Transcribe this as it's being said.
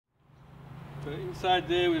So inside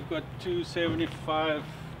there we've got two 75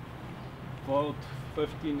 volt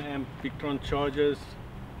 15 amp Victron chargers.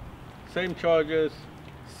 Same chargers,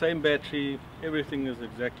 same battery, everything is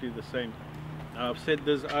exactly the same. Now I've set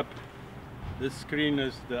this up. This screen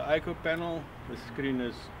is the Aiko panel, this screen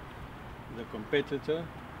is the competitor.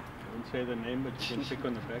 I won't say the name, but you can click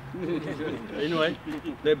on the back. Anyway,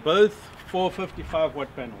 they're both 455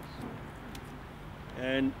 watt panels.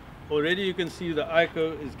 And already you can see the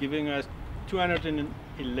Aiko is giving us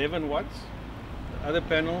 211 watts. The other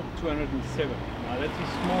panel, 207. Now that's a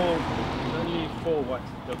small, only 4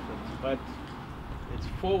 watts difference, but it's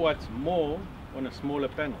 4 watts more on a smaller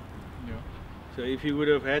panel. Yeah. So if you would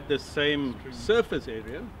have had the same surface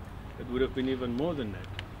area, it would have been even more than that.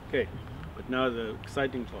 Okay, but now the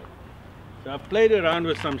exciting part. So I've played around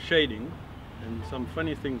with some shading and some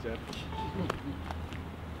funny things happen.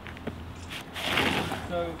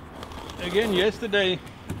 So again, yesterday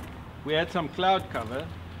we had some cloud cover,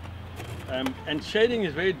 and shading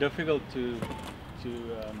is very difficult to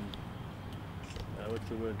what's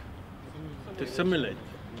the word? To simulate.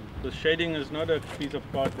 The shading is not a piece of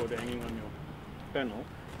cardboard hanging on your panel,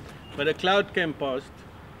 but a cloud came past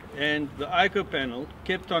and the Aiko panel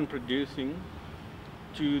kept on producing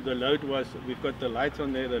to the load was, we've got the lights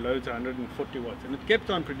on there, the load's 140 watts, and it kept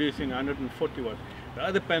on producing 140 watts. The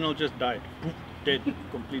other panel just died, poof, dead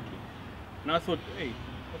completely. And I thought, hey,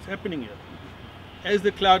 what's happening here? As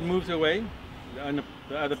the cloud moves away, the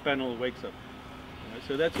other panel wakes up.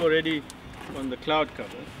 So that's already on the cloud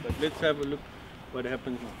cover, but let's have a look what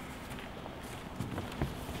happens now.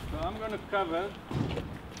 So I'm going to cover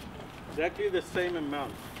exactly the same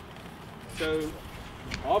amount. So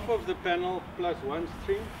half of the panel plus one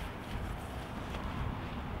string,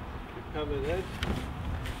 to cover that.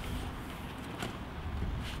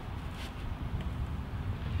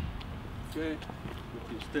 Okay,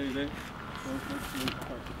 if you stay there.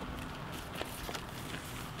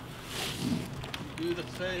 Do the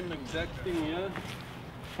same exact thing here.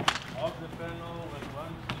 Half the panel with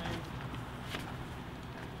one string.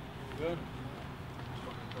 Good.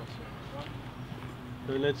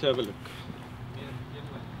 So let's have a look.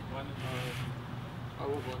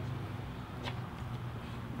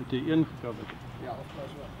 Met die een gecovered. Ja,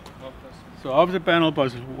 of So half the panel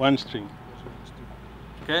plus one string.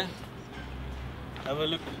 Okay. Have a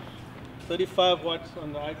look. 35 watts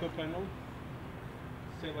on the Aiko panel.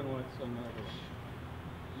 7 watts on the other one.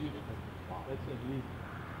 That's at least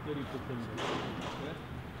 30%. Okay.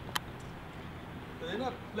 So then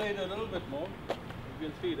I've played a little bit more. You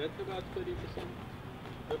can see that's about 30%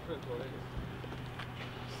 different already.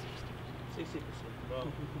 60%. Well,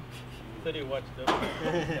 30 watts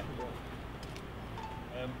different.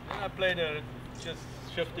 Then I played just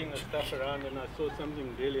shifting the stuff around and I saw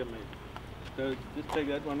something really amazing. So just take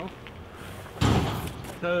that one off.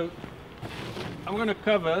 So I'm going to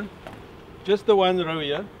cover just the one row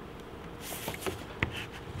here.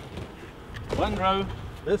 One row,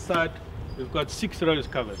 this side, we've got 6 rows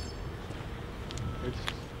covered. Let's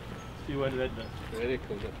see what that does. Very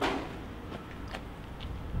cool.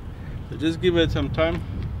 So just give it some time.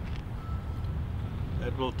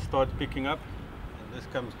 That will start picking up. And this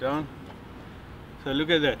comes down. So look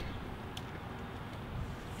at that.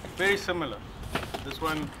 Very similar. This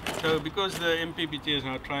one, so because the MPPT is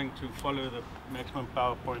now trying to follow the maximum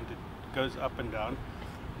power point, it goes up and down.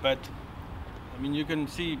 But I mean, you can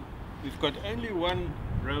see we've got only one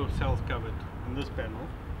row of cells covered on this panel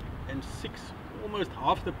and 6, almost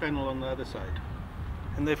half the panel on the other side.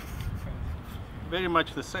 And they're very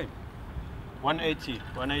much the same. 180,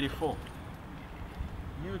 184.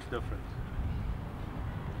 Huge difference.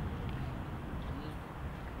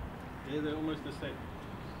 Yeah, they're almost the same.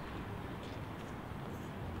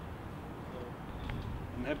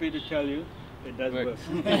 I'm happy to tell you it does work.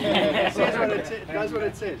 it does what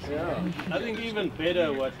it says. Yeah. I think even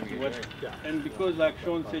better and because like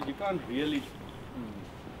Sean said, you can't really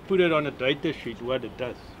put it on a data sheet what it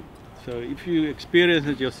does. So if you experience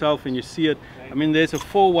it yourself and you see it, I mean there's a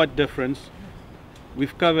 4 watt difference.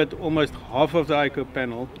 We've covered almost half of the Aiko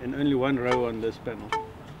panel and only one row on this panel.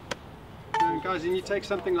 And guys, and you take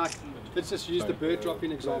something like, let's just use the bird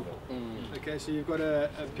dropping example. Okay, so you've got a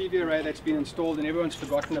PV array that's been installed and everyone's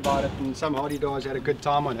forgotten about it and some hardy dogs had a good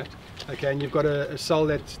time on it. Okay, and you've got a cell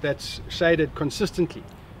that's shaded consistently,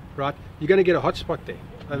 right? You're going to get a hot spot there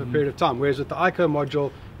over a period of time. Whereas with the Aiko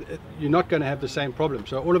module, you're not going to have the same problem.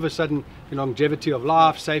 So all of a sudden, the longevity of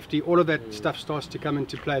life, safety, all of that stuff starts to come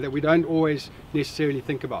into play that we don't always necessarily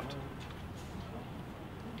think about.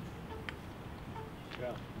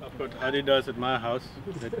 I've got Adidas at my house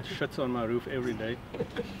that shits on my roof every day.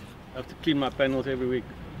 I have to clean my panels every week.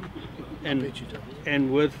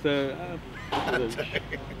 and with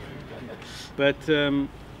but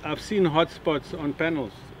I've seen hot spots on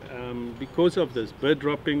panels because of this bird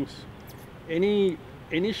droppings. Any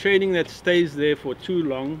shading that stays there for too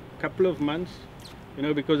long, couple of months, you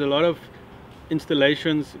know, because a lot of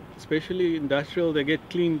installations, especially industrial, they get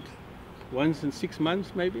cleaned once in 6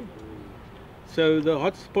 months maybe. So the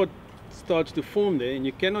hot spot starts to form there, and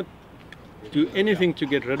you cannot do anything to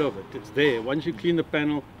get rid of it. It's there. Once you clean the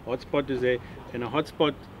panel, hot spot is there, and a hot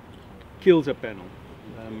spot kills a panel.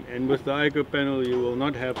 And with the Aiko panel, you will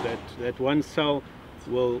not have that. That one cell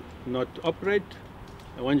will not operate,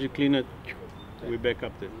 and once you clean it, we're back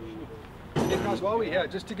up there. Hey guys, while we're here,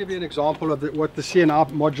 just to give you an example of what the CNR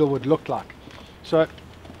module would look like. So,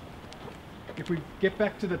 if we get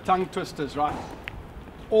back to the tongue twisters, right?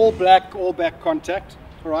 All black, all back contact.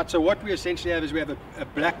 All right, so what we essentially have is we have a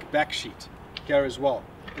black back sheet here as well.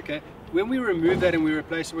 Okay, when we remove that and we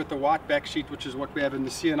replace it with the white back sheet, which is what we have in the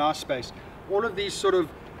CNR space, all of these sort of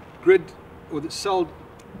grid or the cell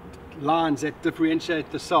lines that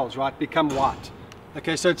differentiate the cells, right, become white.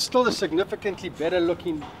 Okay, so it's still a significantly better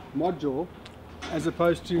looking module as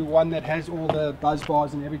opposed to one that has all the buzz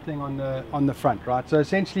bars and everything on the front, right? So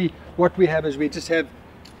essentially what we have is we just have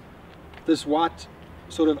this white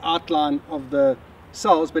sort of outline of the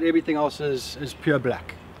cells, but everything else is pure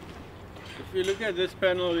black. If you look at this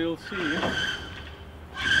panel, you'll see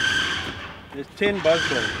there's 10 buzz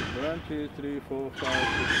bars. 1, 2, 3, 4, 5,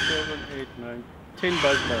 6, 7, 8, 9, 10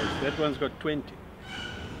 buzz bars. That one's got 20.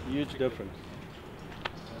 Huge difference.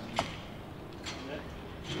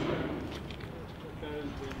 There's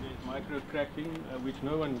micro cracking, which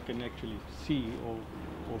no one can actually see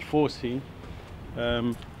or foresee.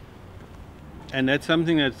 And that's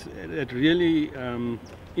something that really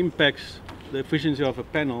impacts the efficiency of a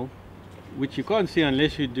panel, which you can't see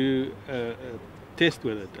unless you do a test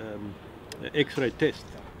with it, an X-ray test.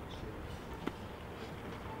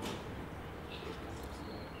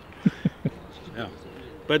 Yeah.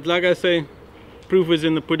 But like I say, proof is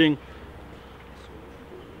in the pudding.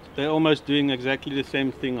 They're almost doing exactly the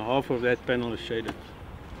same thing. Half of that panel is shaded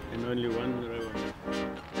and only one row.